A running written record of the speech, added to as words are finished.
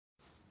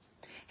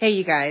Hey,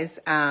 you guys,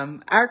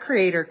 our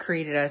Creator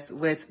created us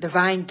with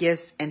divine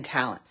gifts and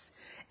talents.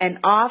 And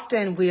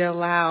often we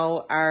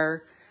allow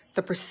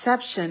the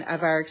perception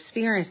of our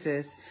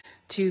experiences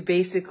to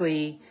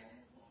basically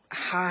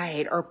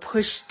hide or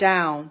push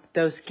down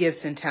those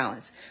gifts and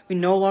talents. We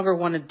no longer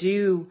want to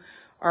do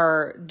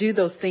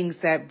those things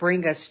that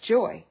bring us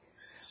joy.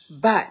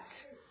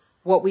 But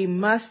what we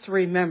must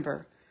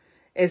remember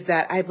is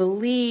that I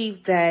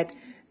believe that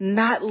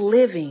not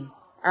living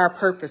our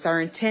purpose, our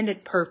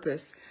intended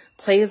purpose,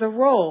 plays a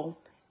role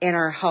in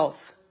our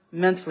health,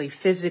 mentally,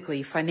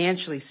 physically,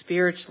 financially,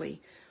 spiritually.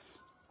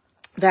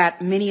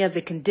 That many of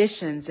the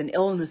conditions and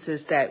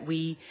illnesses that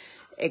we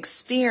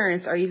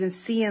experience or even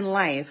see in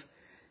life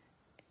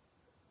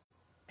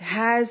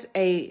is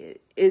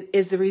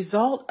the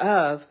result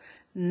of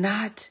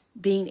not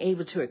being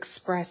able to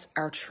express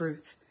our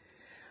truth.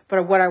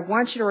 But what I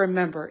want you to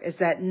remember is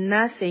that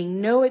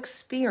no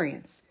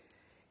experience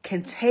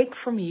can take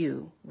from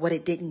you what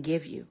it didn't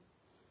give you.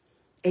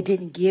 It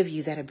didn't give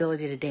you that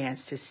ability to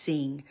dance, to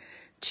sing,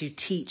 to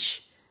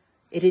teach.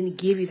 It didn't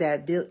give you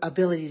that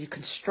ability to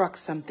construct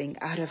something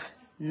out of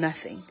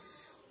nothing.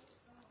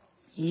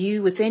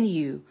 Within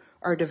you,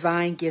 are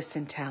divine gifts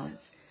and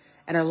talents.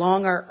 And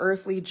along our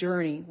earthly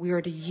journey, we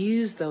are to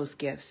use those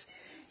gifts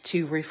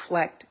to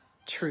reflect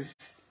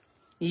truth.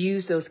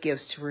 Use those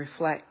gifts to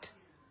reflect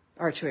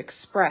or to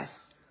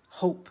express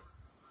hope,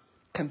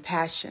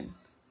 compassion,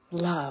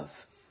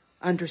 love,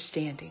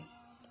 understanding.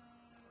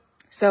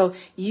 So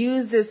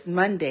use this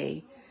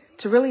Monday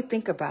to really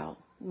think about,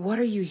 what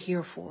are you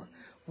here for?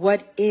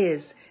 What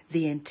is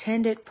the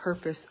intended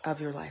purpose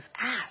of your life?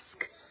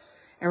 Ask.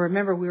 And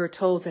remember, we were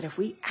told that if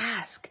we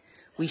ask,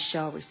 we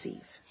shall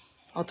receive.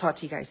 I'll talk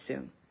to you guys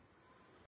soon.